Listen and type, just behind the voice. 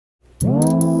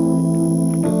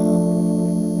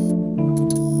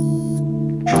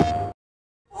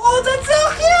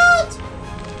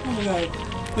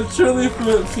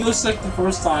literally feels like the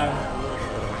first time.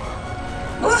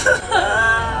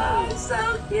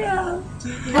 So cute!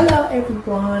 Hello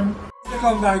everyone!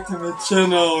 Welcome back to my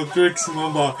channel, Drixe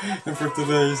Mamba, and for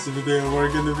today's video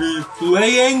we're gonna be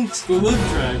playing School of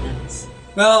Dragons.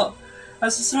 Well,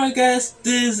 as a sorry guys,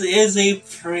 this is a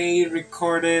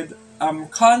pre-recorded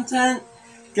content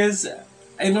because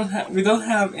we don't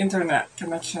have internet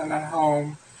connection at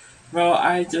home. Well,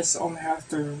 I just only have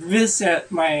to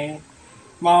visit my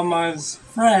mama's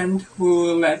friend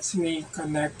who lets me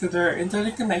connect to their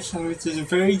internet connection, which is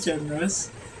very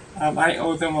generous. I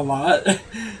owe them a lot.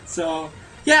 So,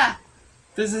 yeah!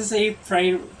 This is a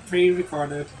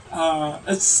pre-recorded.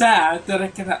 It's sad that I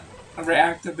cannot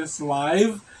react to this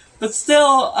live, but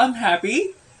still, I'm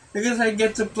happy because I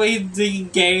get to play the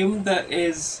game that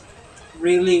is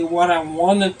really what I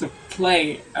wanted to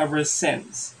play ever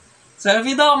since. So if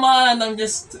you don't mind, I'm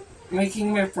just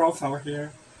making my profile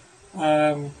here.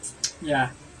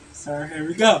 Yeah. So here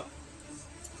we go.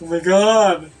 Oh my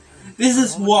god! This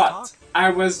is what I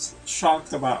was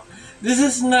shocked about. This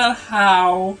is not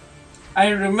how I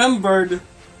remembered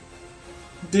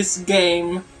this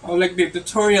game, or like the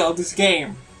tutorial of this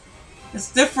game.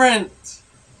 It's different.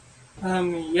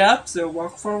 Yep, so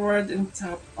walk forward and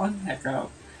tap on Hiccup.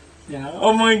 Yeah.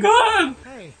 Oh my god!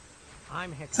 Hey,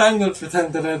 I'm Hiccup. So I'm gonna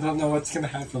pretend that I don't know what's gonna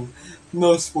happen.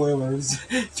 No spoilers.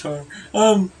 Char.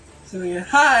 So yeah.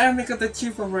 Hi, I'm Hiccup the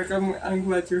Chief of Berk. I'm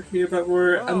glad you're here, but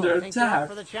we're under attack.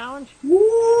 For the challenge? Woo!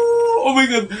 Oh my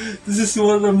god! This is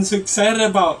what I'm so excited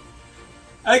about.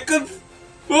 I could.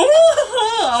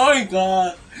 Oh my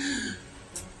god!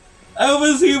 I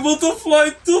was able to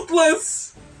fly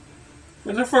toothless!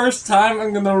 For the first time,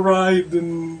 I'm gonna ride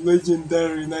in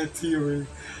Legendary Night Theory.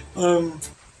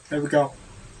 There we go.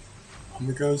 Oh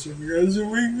my gosh, oh my gosh, oh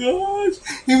my gosh!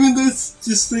 Even though it's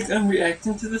just like I'm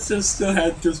reacting to this, I still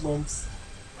had goosebumps.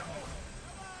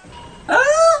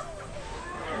 Ah!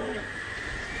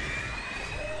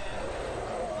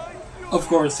 Of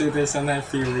course, it is a Night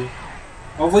Theory.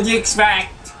 What would you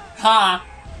expect? Huh?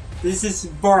 This is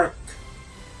Berk.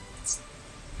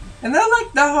 And I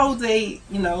like how they,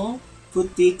 you know,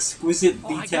 put the exquisite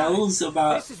details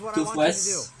about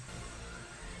Toothless.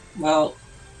 Well,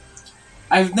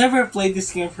 I've never played this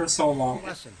game for so long.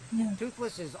 Listen, yeah.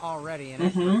 Toothless is already an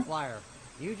expert flyer.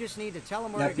 You just need to tell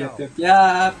him where to go.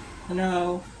 Yep. I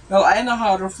know. Well, I know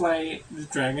how to fly the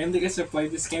dragon because I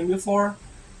played this game before.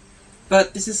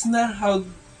 But this is not how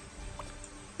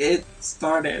it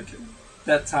started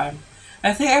that time.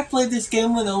 I think I played this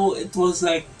game when it was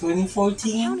like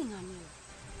 2014.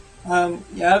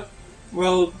 Yep.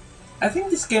 Well, I think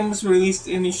this game was released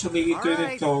initially in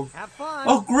 2012. Have fun.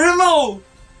 Oh, Grimmo!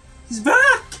 He's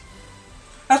back!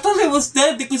 I thought he was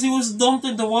dead because he was dumped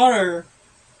in the water.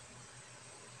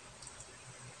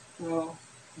 Well,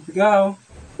 here we go.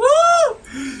 Woo!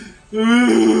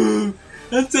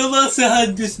 Until I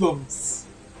had goosebumps.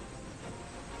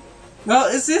 Well,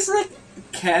 is this like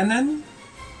canon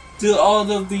to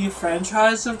all of the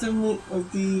franchise of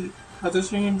the How to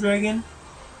Train Your Dragon?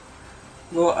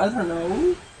 Well, I don't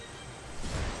know.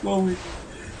 Well,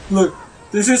 look,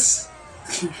 this is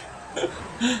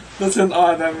that's an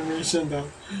odd animation though,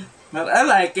 but I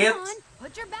like it.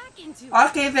 Put your back into it.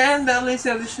 Okay then, that is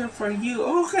edition for you.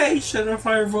 Okay, Shadow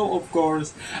Fireball, of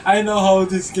course. I know how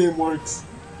this game works.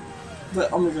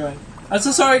 But oh my god, I'm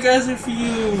so sorry guys if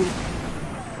you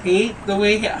hate the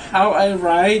way how I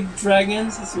ride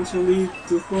dragons, especially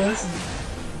Toothless,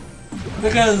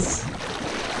 because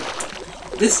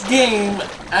this game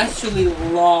actually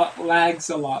lags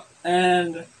a lot,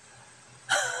 and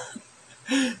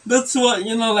that's what,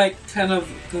 you know, like kind of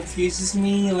confuses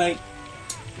me, like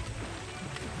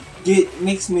it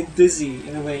makes me dizzy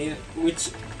in a way,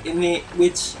 which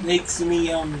makes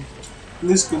me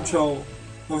lose control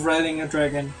of riding a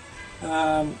dragon.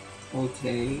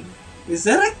 Okay. Is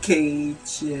that a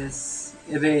cage? Yes,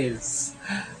 it is.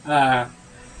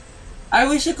 I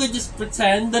wish I could just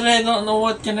pretend that I don't know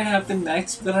what's gonna happen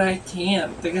next, but I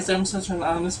can't because I'm such an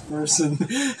honest person.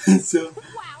 So,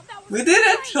 we did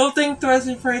it! Tilting twice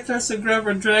and fighters to grab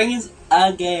our dragons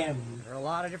again. There are a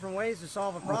lot of different ways to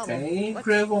solve a problem. Okay,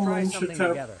 grab a monster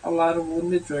trap a lot of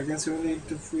wounded dragons. We need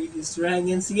to free these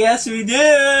dragons. Yes, we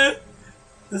did!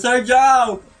 That's our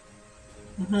job!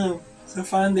 So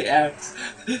find the axe.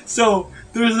 So,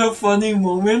 there's a funny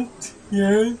moment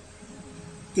here.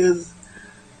 Because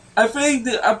I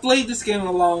played this game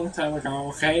a long time ago,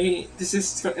 okay? This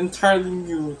is entirely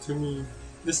new to me,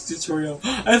 this tutorial.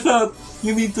 I thought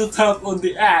you need to tap on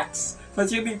the axe,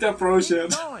 but you need to approach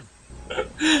it. Ah,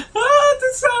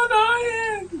 that's so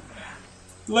annoying!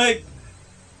 Like,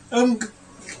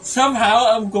 somehow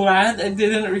I'm glad I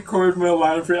didn't record my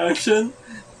live reaction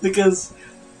because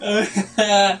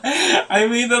I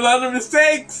made a lot of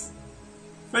mistakes.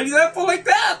 For example, like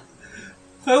that.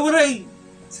 Why would I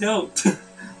tilt?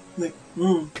 Like,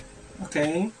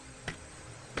 okay.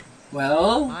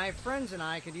 Well, My friends and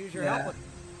I could use your help with.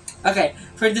 Okay,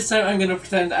 for this time I'm gonna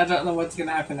pretend I don't know what's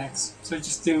gonna happen next. So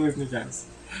just deal with me, guys.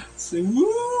 So,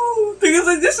 woo! Because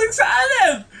I'm just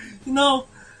excited! You know,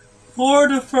 for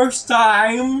the first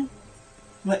time,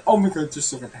 like, oh my god,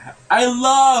 just look at that. I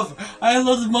love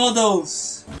the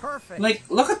models! Perfect. Like,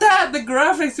 look at that! The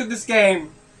graphics of this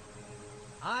game!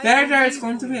 There, it's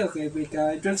going to be okay, big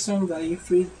guy. Drixe Mamba, you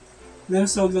free them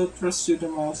so they'll trust you the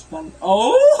most.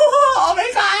 Oh my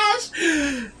gosh!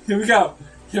 Here we go!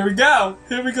 Here we go!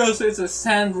 So it's a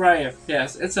Sand Riot.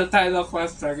 Yes, it's a tidal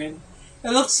class dragon.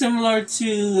 It looks similar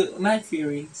to Night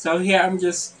Fury. So here I'm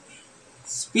just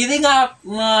speeding up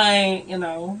my,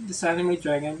 this anime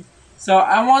dragon. So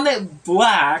I want it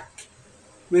black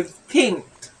with pink.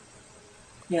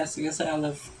 Yes, I guess I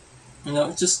love,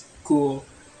 just cool.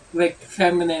 Like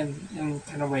feminine in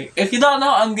kind of way. If you don't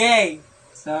know, I'm gay.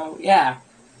 So yeah.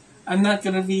 I'm not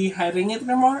gonna be hiding it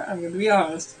anymore. I'm gonna be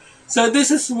honest. So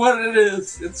this is what it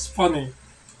is. It's funny.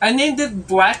 I named it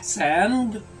Black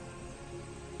Sand.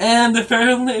 And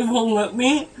apparently it won't let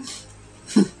me.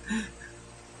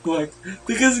 Look.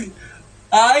 Because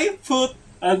I put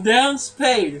a damn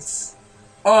space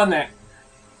on it.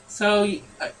 So you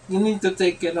need to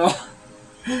take it off.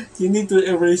 You need to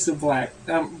erase the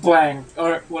blank,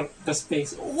 or what, the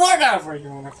space, whatever you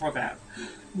want to call that.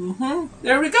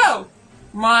 There we go!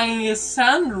 My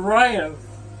Sand Riot.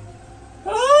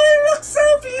 Oh, it looks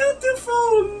so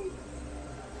beautiful!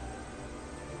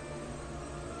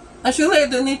 Actually, I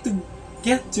don't need to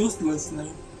get toothless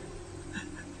now.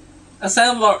 A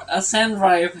Sand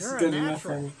Riot is good enough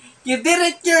for me. You did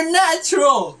it! You're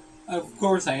natural! Of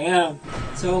course I am.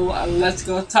 So let's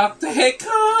go talk to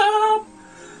Hiccup!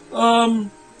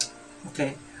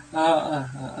 Okay.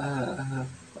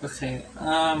 Okay.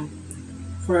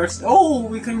 First,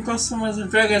 we can customize the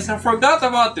dragons. I forgot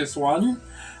about this one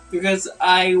because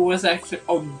I was actually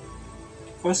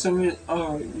customize.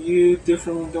 Oh, you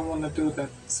definitely don't want to do that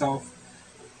yourself.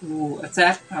 Ooh,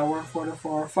 attack power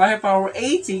 44, fire power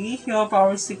 80, heal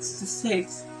power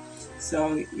 66.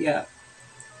 So yeah.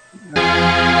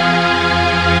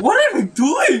 What am I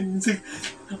doing? It's like,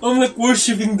 I'm like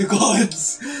worshipping the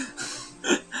gods.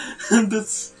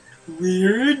 That's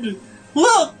weird.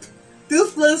 Look!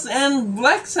 Toothless and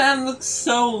Black Sand look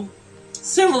so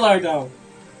similar though.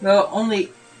 Well,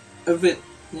 only a bit,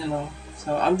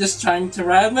 So I'm just trying to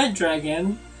ride my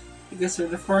dragon because for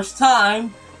the first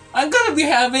time I'm gonna be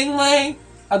having my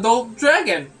adult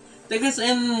dragon. Because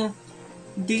in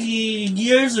the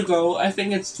years ago, I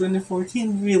think it's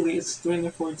 2014, really, it's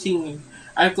 2014,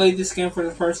 I played this game for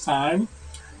the first time.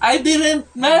 I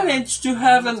didn't manage to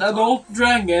have an adult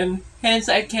dragon, hence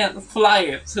I can't fly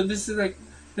it. So this is like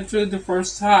literally the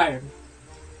first time.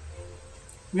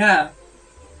 Yeah.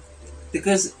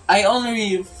 Because I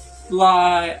only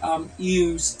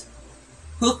used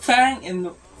Hook Fang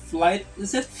in Flight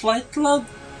Club?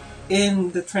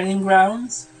 In the training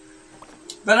grounds.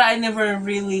 But I never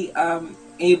really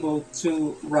able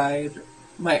to ride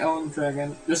my own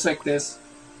dragon, just like this.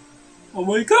 Oh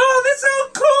my god, it's so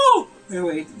cool!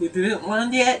 Wait, we didn't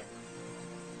land yet?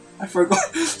 I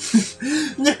forgot.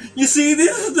 You see,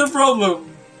 this is the problem.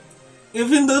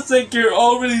 Even though it's like you're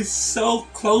already so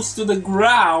close to the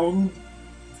ground,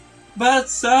 but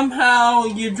somehow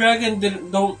your dragon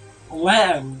don't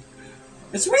land.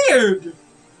 It's weird!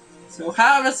 So I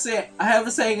have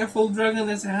a saying, a full dragon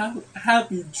is a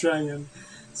happy dragon.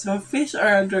 So fish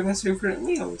are a dragon's favorite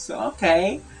meal. So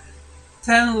okay.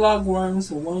 10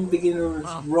 logworms, 1 beginner's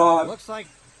rod. Looks like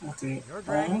your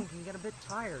dragon can get a bit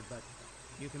tired, but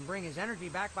you can bring his energy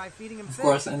back by feeding him fish. Of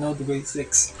course, I know the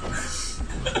basics.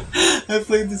 I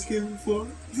played this game before.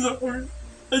 Sorry.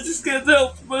 I just can't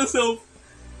help myself.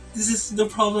 This is the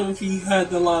problem if you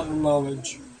had a lot of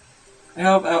knowledge. I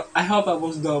hope I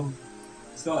was dumb.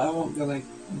 So I won't be like,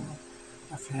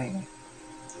 okay.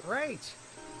 Great.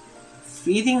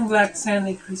 Feeding Black Sand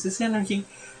increases energy.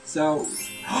 So,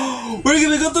 we're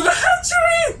gonna go to the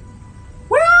hatchery!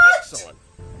 What? Excellent.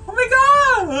 Oh my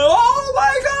god! Oh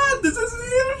my god! This is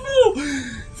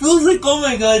beautiful! Feels like, oh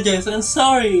my god, yes, I'm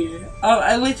sorry.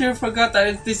 I literally forgot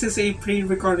that this is a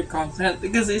pre-recorded content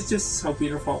because it's just so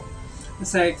beautiful.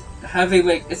 It's like having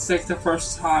it's like the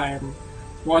first time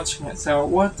watching it. So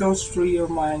what goes through your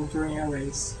mind during a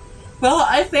race? Well,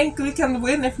 I think we can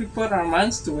win if we put our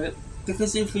minds to it.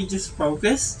 Because if we just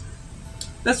focus,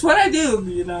 that's what I do,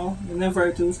 whenever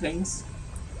I do things.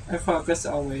 I focus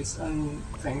always on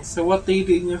things. So what do you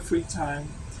do in your free time?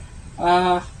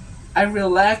 Uh, I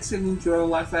relax and enjoy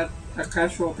life at a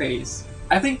casual pace.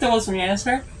 I think that was my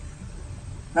answer,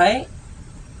 right?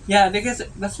 Yeah, because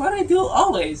that's what I do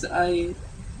always. I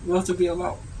love to be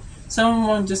alone.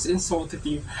 Someone just insulted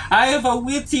you. I have a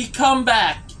witty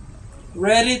comeback,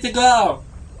 ready to go.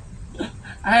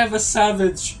 I have a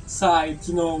savage side,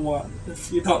 you know what?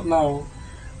 If you don't know,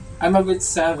 I'm a bit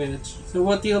savage. So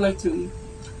what do you like to eat?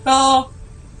 Well,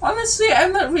 honestly,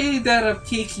 I'm not really that a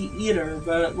picky eater,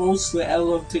 but mostly I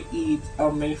love to eat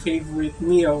my favorite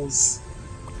meals.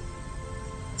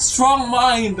 Strong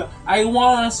mind! I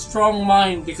want a strong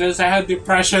mind because I have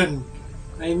depression.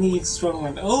 I need strong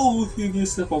mind. Oh, you can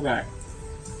simple back.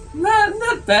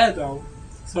 Not bad though.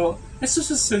 So, it's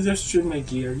just a suggestion, my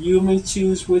dear. You may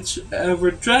choose whichever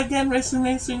dragon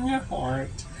resonates in your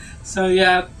heart. So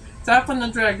yeah, tap on the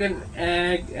dragon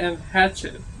egg and hatch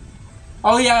it.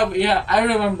 Oh yeah, I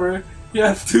remember. You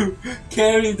have to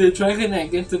carry the dragon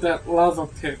egg into that lava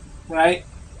pit, right?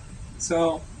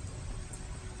 So,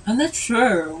 I'm not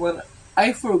sure what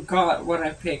I forgot what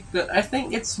I picked, but I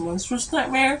think it's Monstrous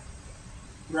Nightmare,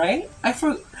 right?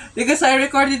 Because I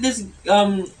recorded this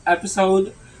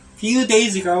episode few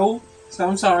days ago, so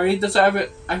I'm sorry. That's why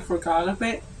I forgot a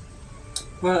bit.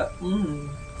 But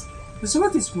this is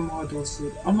what these models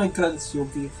do. Oh my god, it's so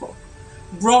beautiful.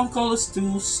 Bronco is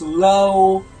too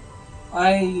slow.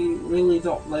 I really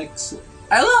don't like.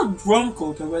 I love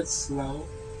Bronco, but it's slow.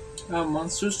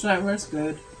 Monstrous Nightmare is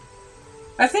good.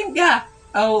 I think, yeah,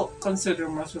 I'll consider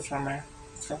Monstrous Nightmare.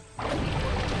 So.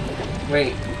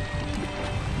 Wait.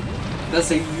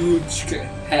 That's a huge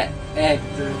egg,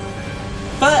 dude.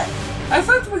 But, I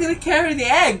thought we were gonna carry the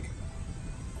egg!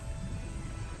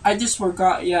 I just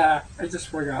forgot, yeah, I just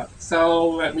forgot. So,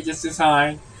 let me just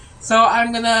design. So,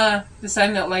 I'm gonna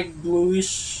design it like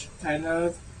bluish, kind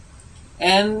of.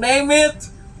 And name it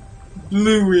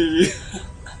Bluey!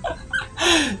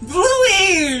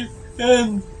 Bluey!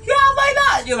 And yeah, why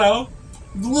not, you know?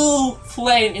 Blue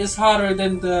flame is hotter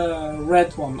than the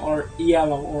red one, or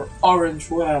yellow, or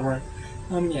orange, whatever.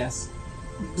 Yes.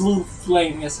 Blue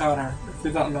flame is hotter, if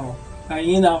you don't know.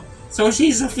 You know. So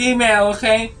she's a female,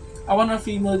 okay? I want a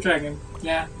female dragon.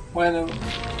 Yeah, why not?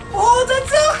 Oh, that's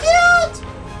so cute!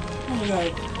 Oh my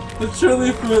god. It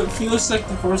truly feels like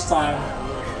the first time.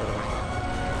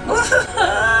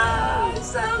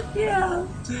 So cute!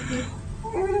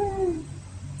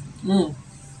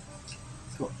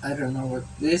 So I don't know what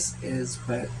this is,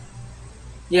 but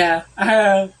yeah, I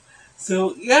have.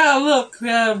 So yeah, look, we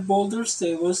have Boulder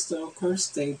Stable, Stoker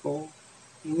Stable.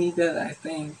 We need that, I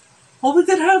think. Oh, we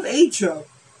could have Age Up.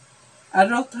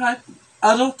 Adult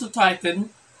to Titan.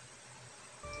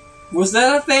 Was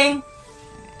that a thing?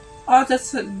 Oh,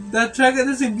 that dragon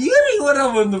is a beauty. What a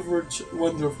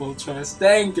wonderful choice.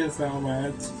 Thank you so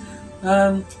much.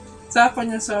 Tap on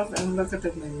yourself and look at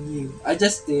the menu. I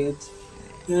just did.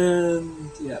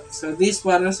 And yeah, so these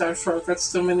buttons are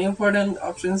shortcuts to many important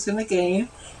options in the game.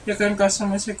 You can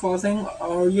customize your clothing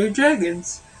or your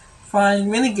dragons.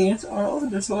 Find minigames or oh,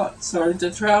 there's a lot. Sorry to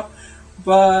interrupt,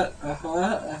 but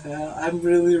I'm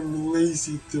really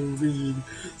lazy to read.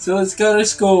 So let's go to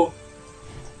school.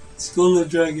 School of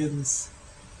Dragons.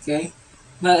 Okay?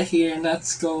 Not here, not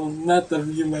school, not the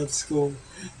real life school.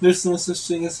 There's no such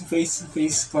thing as a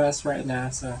face-to-face class right now,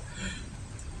 so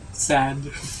sad.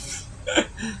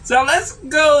 So let's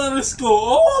go to school.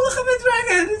 Oh, look at the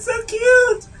dragon! It's so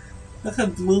cute! Look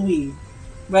at Bluey.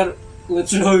 But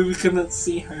literally we cannot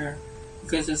see her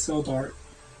because it's so dark.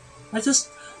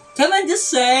 Can I just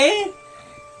say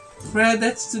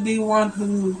credits to the one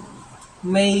who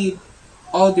made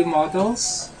all the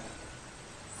models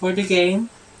for the game.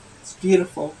 It's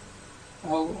beautiful.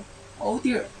 Oh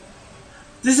dear.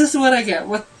 This is what I get.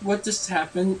 What just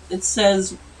happened? It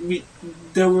says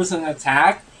there was an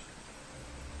attack.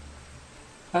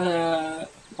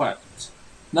 What?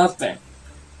 Nothing.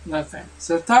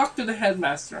 So talk to the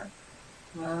headmaster.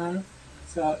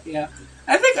 So yeah,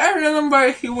 I think I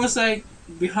remember he was like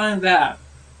behind that,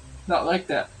 not like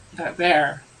that. That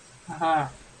there.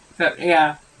 That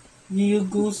yeah. You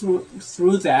go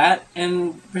through that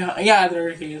and behind, yeah,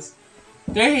 there he is.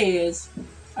 There he is.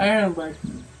 I remember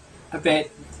a bit.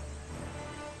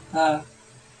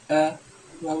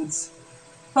 Loads.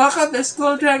 Look at the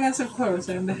school dragons, of course,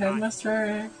 and the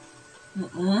headmaster.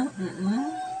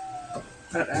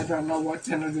 But I don't know what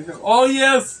kind of difficult. Oh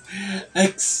yes,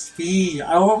 XP.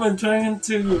 I want my dragon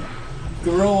to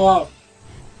grow up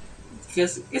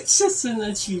because it's just an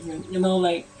achievement, you know,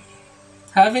 like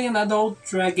having an adult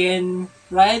dragon,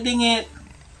 riding it.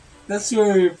 That's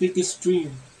your biggest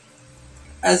dream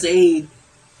as a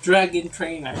dragon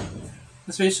trainer.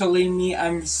 Especially me,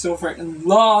 I'm super in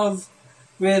love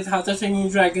with How to Train Your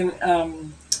Dragon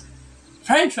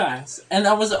franchise, and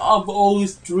I've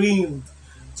always dreamed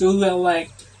to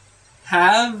like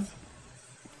have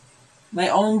my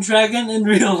own dragon in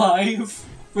real life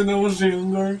when I was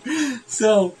younger.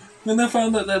 So when I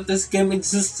found out that this game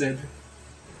existed,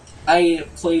 I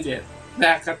played it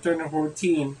back at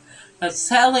 2014. But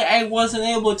sadly, I wasn't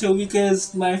able to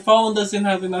because my phone doesn't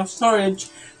have enough storage.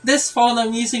 This phone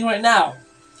I'm using right now.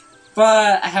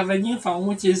 But I have a new phone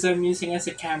which is I'm using as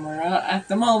a camera at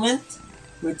the moment,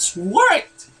 which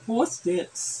worked. What's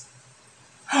this?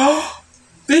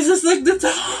 This is like the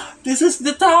town. This is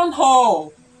the town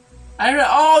hall.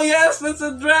 Oh yes, that's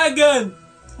a dragon.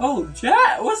 Oh,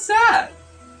 Jack, what's that?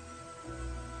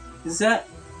 Is that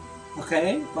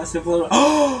okay? Possible.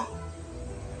 Oh,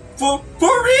 for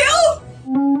real?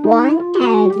 1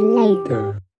 hour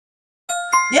later.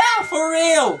 Yeah, for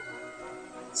real.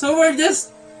 So we're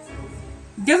just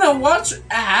gonna watch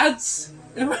ads.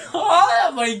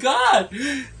 Oh my god!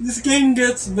 This game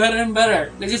gets better and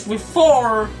better. Because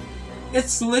before,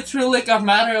 it's literally like a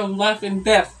matter of life and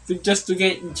death just to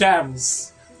get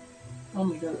gems. Oh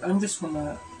my god,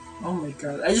 oh my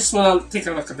god, I just wanna take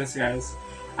a look at this, guys.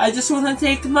 I just wanna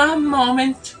take my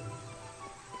moment.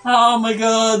 Oh my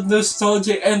god,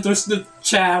 nostalgia enters the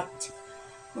chat.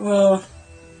 Oh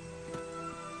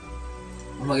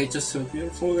my god, just so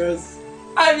beautiful, guys.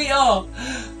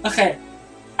 Okay,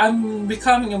 I'm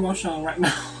becoming emotional right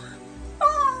now.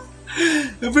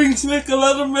 It brings back a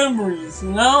lot of memories,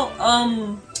 you know?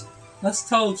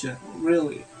 Nostalgia,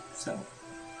 really. So,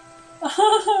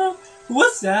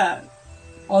 what's that?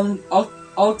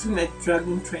 Ultimate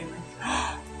Dragon Trainer.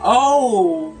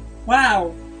 Oh,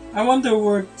 wow. I wonder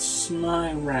what's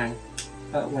my rank.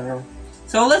 But whatever.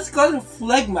 So let's go to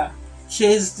Phlegma.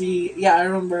 She's the, yeah, I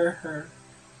remember her.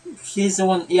 She's the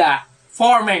one, yeah,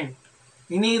 farming.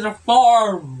 We need a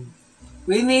farm.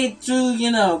 We need to,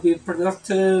 you know, be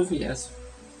productive, yes.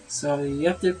 So,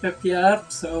 yep.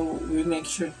 So, we make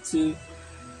sure to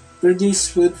produce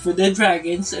food for the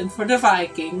dragons and for the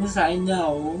Vikings. I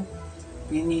know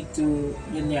we need to,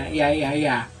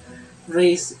 yeah.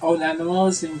 Raise own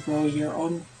animals and grow your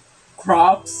own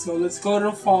crops. So, let's go to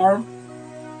the farm.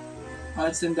 Oh,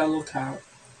 it's in the lookout.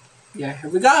 Yeah, here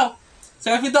we go.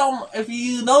 So if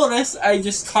you notice, I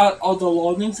just cut all the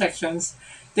loading sections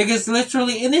because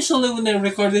literally initially when I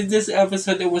recorded this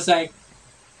episode, it was like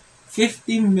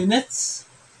 15 minutes,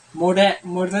 more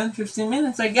than 15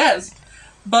 minutes, I guess.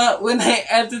 But when I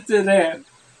edited it,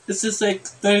 it's just like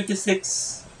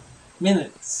 36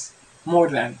 minutes more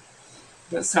than.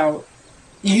 That's how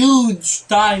huge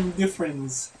time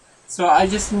difference. So I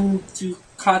just need to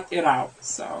cut it out.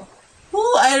 So,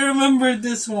 oh, I remember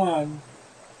this one,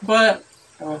 but.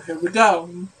 Oh, here we go.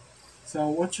 So,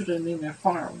 what should I name my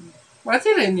farm? What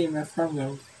did I name my farm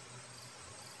though?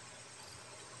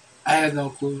 I have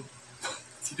no clue.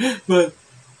 But,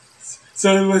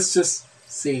 so let's just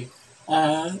see.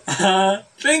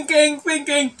 Thinking!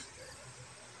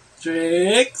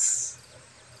 Drixe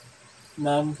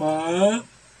Mamba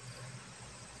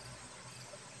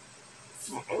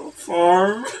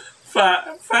Farm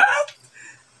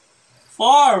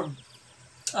Farm.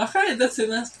 Okay, that's a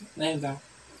nice name though.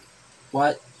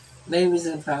 What? Name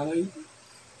isn't valid?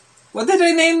 What did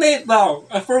I name it though?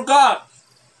 I forgot!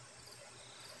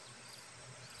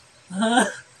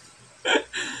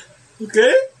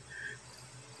 Okay?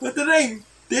 What did I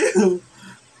do?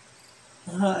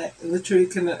 I literally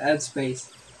cannot add space.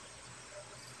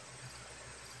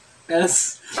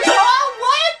 S. Oh,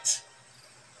 what?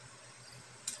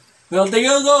 Well, there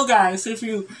you go, guys. If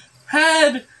you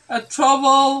had a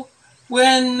trouble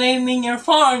when naming your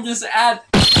farm, just add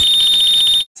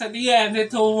at the end,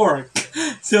 it'll work.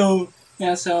 So,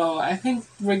 yeah, so I think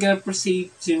we're gonna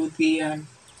proceed to the,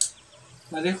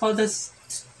 what do you call this?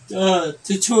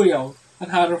 Tutorial on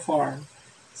how to farm.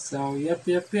 So, yep.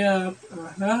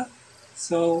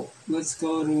 So, let's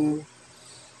go to,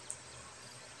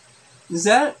 is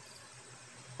that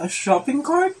a shopping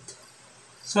cart?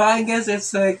 So I guess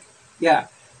it's like, yeah,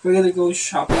 we're gonna go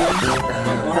shopping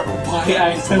or buy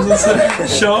items.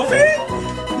 Shopping?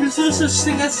 There's no such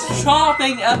thing as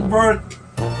shopping at Berk.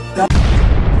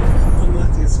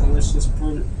 Okay, so let's just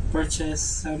purchase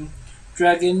some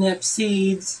dragon nip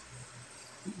seeds.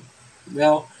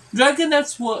 Well, dragon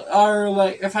nips are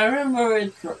like, if I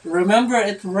remember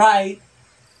it right,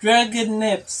 dragon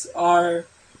nips are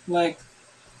like,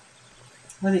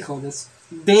 what do you call this?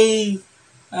 They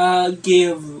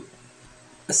give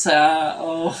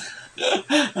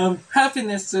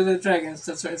Happiness to the dragons.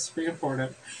 That's why it's very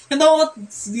important. You know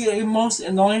what's the most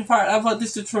annoying part about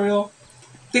this tutorial?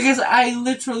 Because I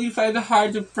literally find it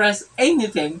hard to press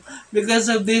anything because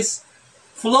of this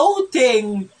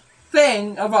floating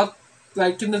thing about,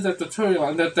 like, the tutorial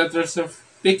and that there's a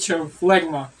picture of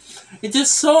Legma. It's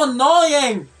just so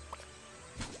annoying!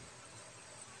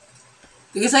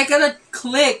 Because I cannot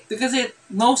click because it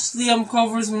mostly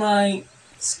covers my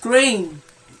screen.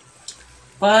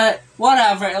 But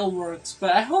whatever, it works.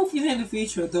 But I hope in the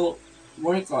future they'll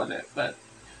work on it. But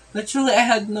literally I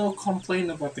had no complaint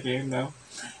about the game though.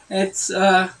 It's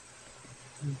a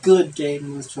good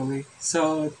game literally.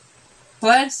 So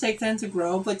plants take time to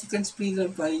grow, but you can speed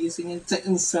up by using it to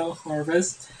install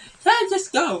harvest. Yeah,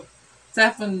 just go.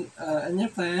 Tap on your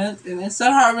plant and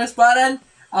install harvest button.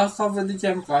 I'll cover the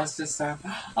gem cost this time.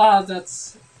 Ah,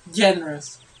 that's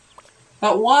generous.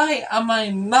 But why am I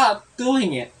not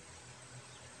doing it?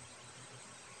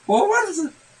 Well,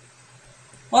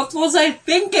 what was I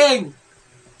thinking?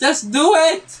 Just do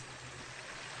it!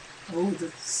 Oh,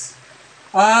 that's...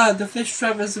 Ah, the fish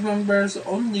trap is a members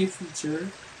only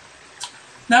feature.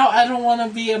 Now I don't want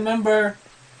to be a member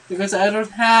because I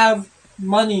don't have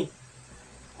money.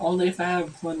 Only if I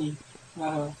have money.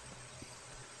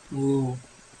 Ooh.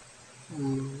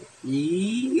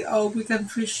 Oh, we can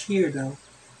fish here though.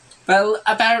 But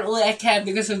apparently I can't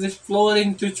because of this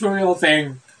floating tutorial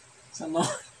thing. So no.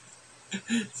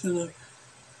 So no.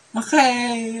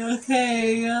 Okay.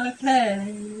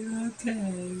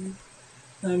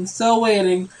 I'm still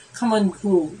waiting. Come on,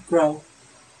 grow.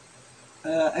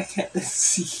 I can't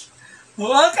see.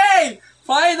 Okay!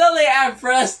 Finally, I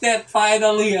pressed it.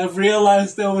 Finally, I've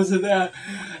realized I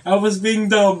was being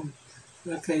dumb.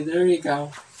 Okay, there you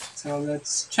go. So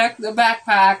let's check the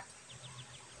backpack.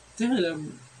 Dude,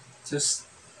 I'm just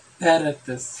bad at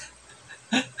this.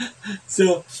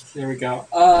 So, there we go.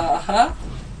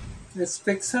 Let's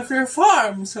fix up your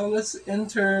farm. So let's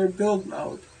enter build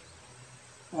mode.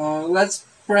 Let's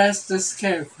press the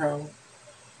scarecrow.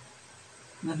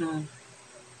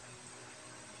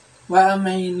 Why am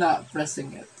I not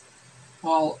pressing it?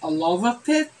 Well, a lava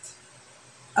pit?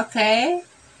 Okay.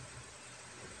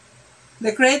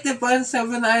 The creative points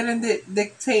of an item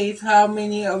dictate how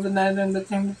many of an item that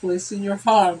can be placed in your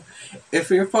farm. If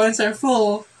your points are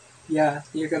full, yeah,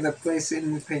 you're gonna place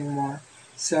anything more.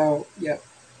 So, yep.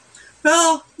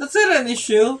 Well, that's not an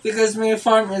issue because my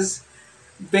farm is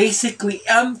basically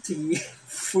empty,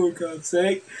 for God's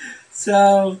sake.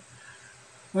 So,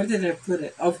 where did I put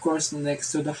it? Of course,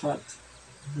 next to the hut.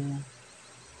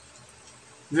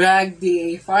 Drag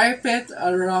the fire pit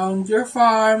around your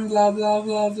farm, blah blah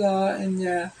blah blah, and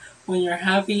yeah, when you're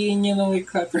happy and you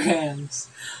clap your hands.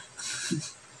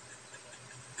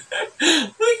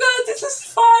 My God, this is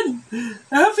fun!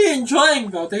 I hope you're enjoying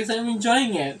though, because I'm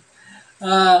enjoying it.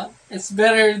 It's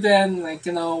better than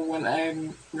when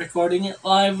I'm recording it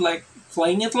live, like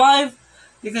playing it live,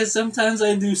 because sometimes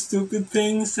I do stupid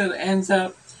things that ends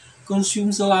up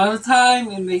consumes a lot of time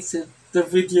and makes the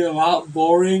video a lot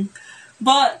boring.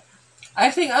 But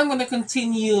I think I'm gonna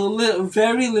continue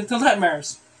very little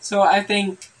nightmares. So I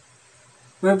think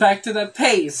we're back to that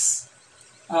pace.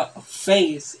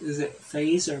 Phase. Is it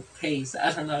phase or pace?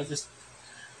 I don't know. I just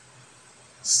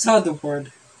saw the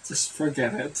word. Just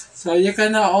forget it. So you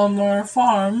can now own more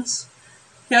farms.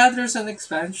 Yeah, there's an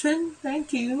expansion.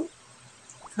 Thank you.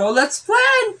 So let's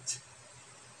plant.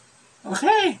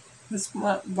 Okay. Let's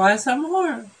buy some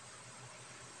more.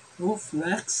 Oh,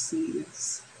 flax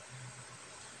seeds.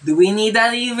 Do we need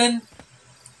that even?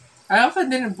 I hope I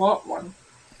didn't bought one.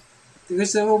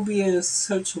 Because that will be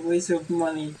such a waste of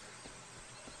money.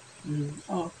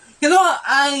 Oh. You know what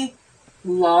I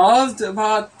loved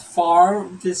about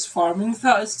this farming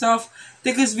stuff?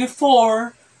 Because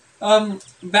before,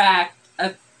 back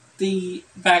at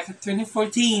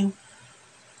 2014,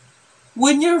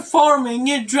 when you're farming,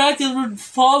 your dragon would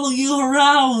follow you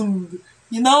around.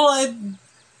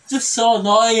 It's just so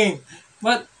annoying.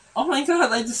 But oh my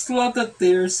God, I just love that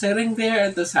they're sitting there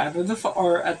at the side of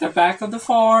or at the back of the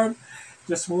farm,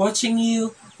 just watching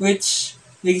you, which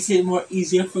makes it more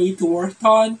easier for you to work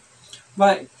on.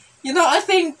 But I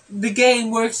think the game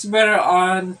works better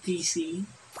on PC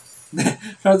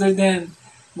rather than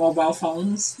mobile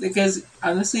phones because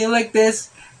honestly, like this,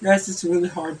 guys, it's really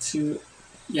hard to,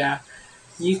 yeah.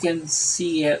 You can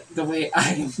see it the way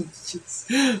I'm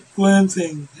just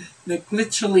planting, like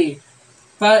literally.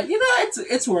 But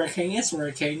it's working. It's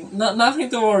working. Nothing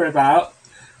to worry about.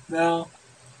 No,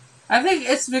 I think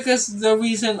it's because the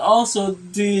reason also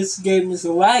this game is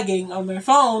lagging on my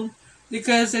phone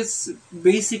because it's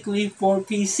basically for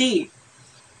PC.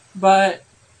 But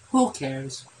who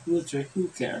cares? Literally, who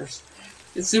cares?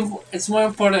 It's more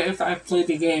important if I play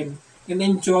the game and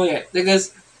enjoy it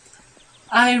because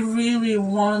I really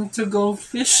want to go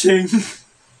fishing.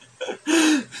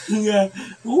 Yeah.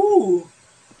 Ooh.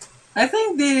 I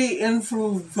think they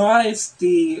improvised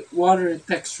the water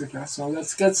texture now, so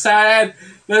let's get started.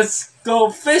 Let's go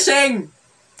fishing.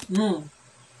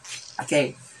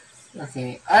 Okay.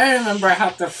 Okay. I remember how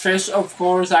to fish, of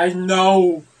course. I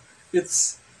know.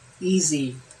 It's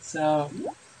easy. So,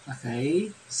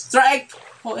 okay. Strike!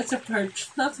 Oh, it's a perch.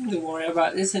 Nothing to worry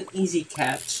about. It's an easy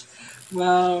catch.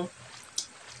 Well,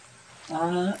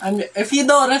 if you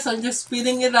notice, I'm just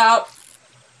speeding it up.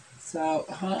 So,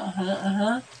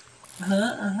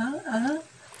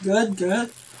 Good,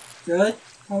 good, good.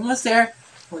 Almost there.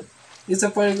 What? It's a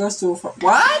point goes too far.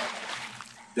 What?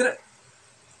 Did I?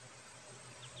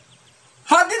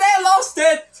 How did I lost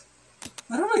it?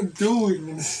 What am I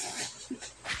doing?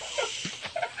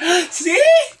 See?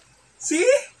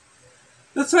 See?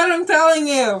 That's what I'm telling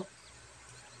you.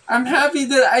 I'm happy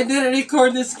that I didn't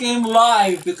record this game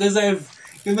live because it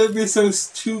would be so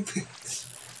stupid.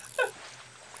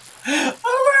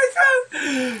 Oh my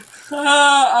god!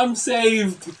 I'm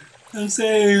saved. I'm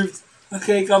saved.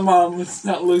 Okay, come on. Let's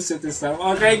not lose it this time.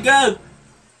 Okay, good.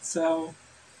 So,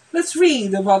 let's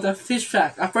read about the fish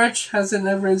fact. A perch has an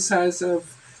average size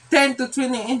of 10 to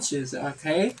 20 inches.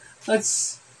 Okay,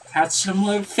 let's catch some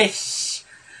more fish.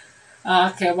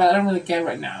 Okay, but I'm gonna get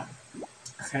right now.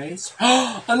 Okay. So,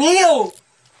 an eel!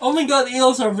 Oh my god,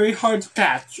 eels are very hard to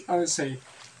catch, honestly.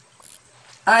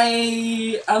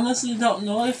 I honestly don't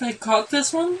know if I caught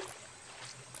this one.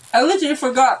 I literally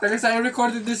forgot because I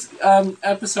recorded this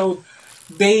episode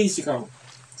days ago.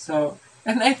 So,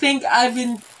 and I think I've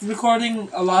been recording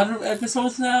a lot of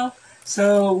episodes now.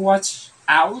 So watch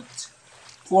out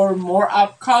for more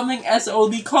upcoming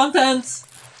SOD contents.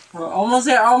 Almost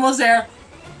there, almost there.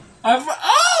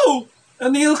 Oh!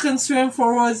 An eel can swim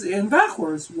forwards and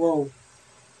backwards. Whoa.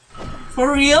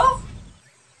 For real?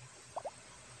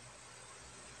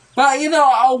 But you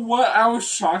know what I was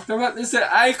shocked about is that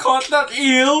I caught that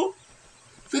eel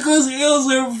because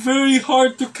eels are very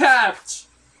hard to catch.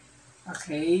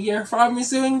 Okay, your farm is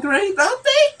doing great. Oh,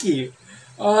 thank you.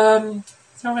 So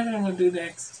what am I gonna do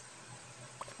next?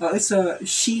 Oh, it's a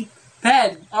sheep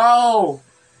pen. Oh,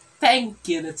 thank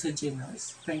you. That's so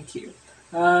generous. Thank you.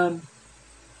 So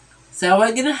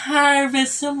we're gonna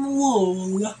harvest some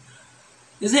wool.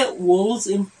 Is it wolves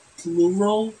in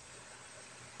plural?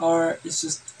 Or it's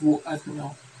just wool? I don't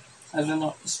know. I don't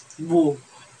know. It's wool.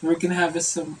 We're gonna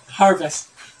harvest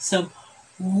some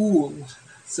wool.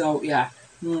 So yeah.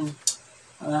 If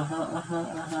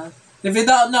you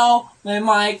don't know, my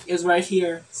mic is right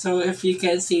here. So if you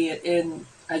can see it,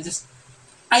 I just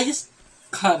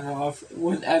cut it off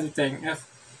when editing. If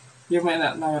you might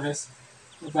not notice,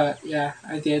 but yeah,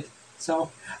 I did.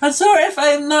 So I'm sorry if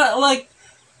I'm not like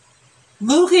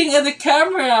looking at the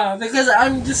camera because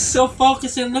I'm just so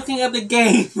focused on looking at the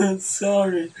game. I'm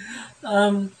sorry.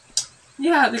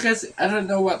 Yeah, because I don't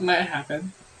know what might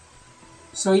happen.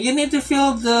 So you need to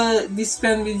fill this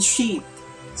pen with sheep.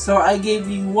 So I gave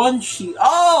you one sheep.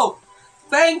 Oh,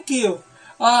 thank you.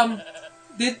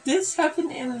 Did this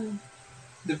happen in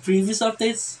the previous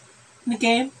updates in the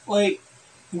game, like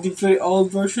the very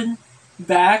old version,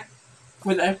 back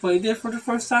when I played it for the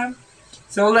first time?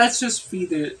 So let's just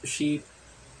feed the sheep.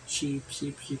 Sheep.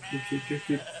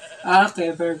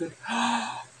 Okay, very good.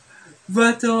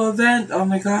 Battle event! Oh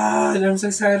my god, I'm so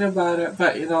excited about it.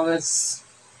 But you know, let's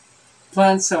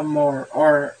plan some more.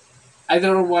 Or I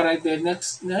don't know what I did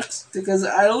next because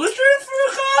I literally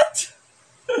forgot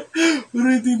what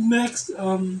I did next.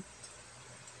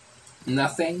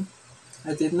 Nothing.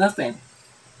 I did nothing.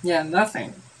 Yeah,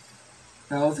 nothing.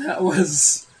 Well, that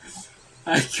was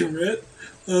accurate.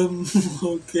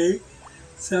 Okay.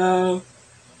 So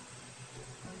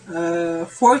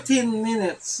 14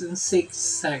 minutes and 6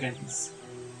 seconds.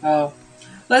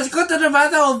 Let's go to the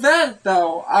battle event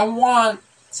though. I want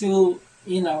to,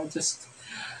 just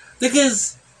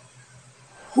because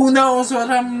who knows what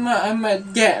I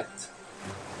might get.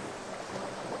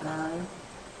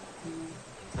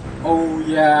 Oh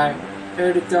yeah,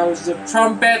 here it goes, the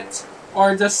trumpet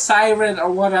or the siren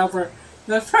or whatever.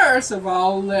 But first of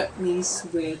all, let me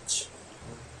switch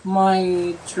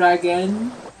my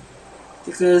dragon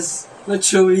because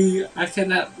literally I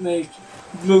cannot make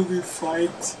Bluey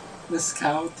fight the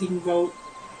scouting boat.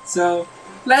 So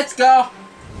let's go!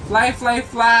 Fly, fly,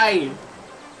 fly!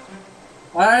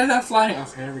 What are they flying?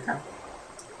 Okay, here we go.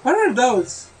 What are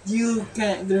those?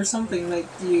 There's something like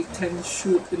you can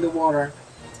shoot in the water.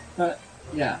 But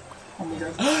yeah. Oh my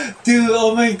god. Dude,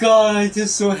 oh my god, I'm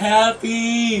just so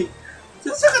happy!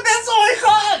 Just look at this! Oh my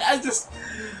god!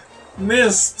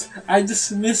 I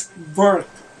just missed Berk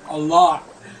a lot.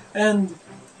 And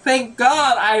thank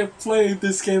God I played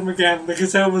this game again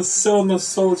because I was so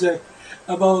nostalgic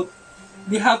about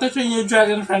the How to Train Your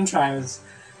Dragon franchise.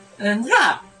 And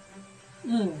yeah.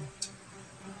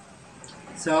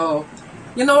 So,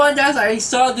 you know what guys, I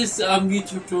saw this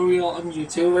tutorial on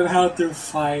YouTube on how to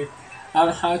fight, on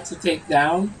how to take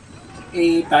down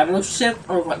a battleship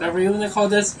or whatever you want to call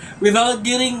this without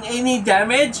getting any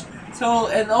damage. So,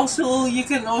 and also you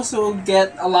can also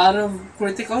get a lot of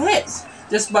critical hits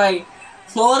just by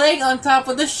floating on top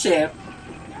of the ship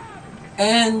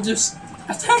and just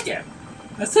attack it.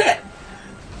 That's it.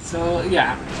 So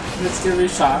yeah, let's give it a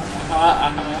shot.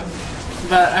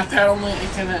 But apparently I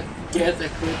cannot get a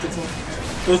critical hit.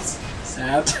 That's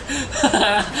sad.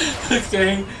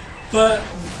 Okay, but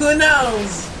who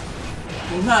knows?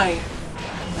 We might.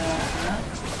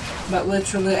 But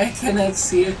literally I cannot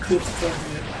see a critical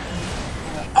hit.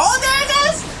 Oh, there it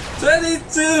is!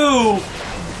 22!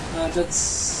 That's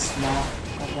small.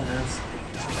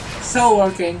 Still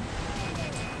working.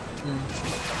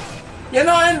 You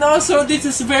know, and also this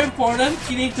is very important.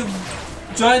 You need to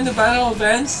join the battle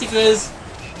events because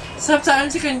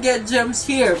sometimes you can get gems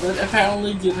here, but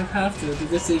apparently you don't have to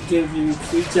because they give you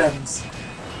free gems.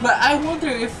 But I wonder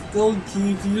if they'll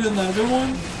give you another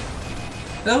one.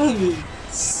 That would be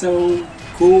so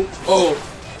cool. Oh.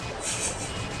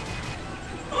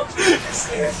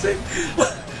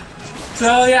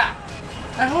 So yeah,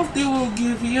 I hope they will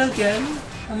give you again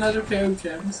another pair of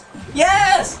gems.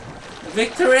 Yes!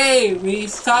 Victory! We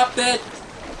stopped it!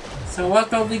 So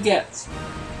what will we get?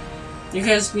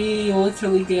 Because we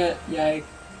literally get like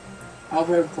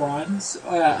our bronze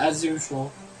as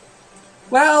usual.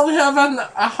 Well, we have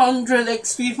 100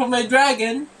 XP for my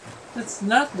dragon. That's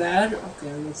not bad.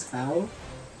 Okay, let's go.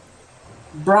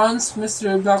 Bronze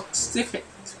mystery box ticket.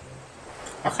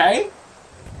 Okay.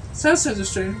 Sounds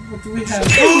interesting. What do we have?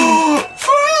 Oh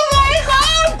my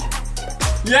god!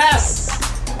 Yes!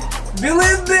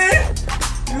 Believe me!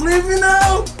 Believe me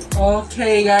now!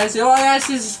 Okay guys, well guys,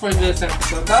 this is for this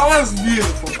episode. That was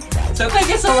beautiful. So thank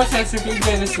you so much guys if you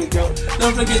enjoyed this video.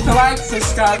 Don't forget to like,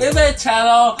 subscribe to the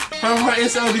channel for more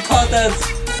SOD contents.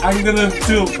 I'm gonna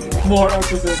do more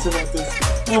episodes about this.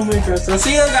 Oh my god, so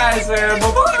see you guys there.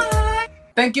 Bye bye!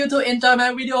 Thank you to enjoy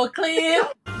my video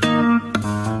clip.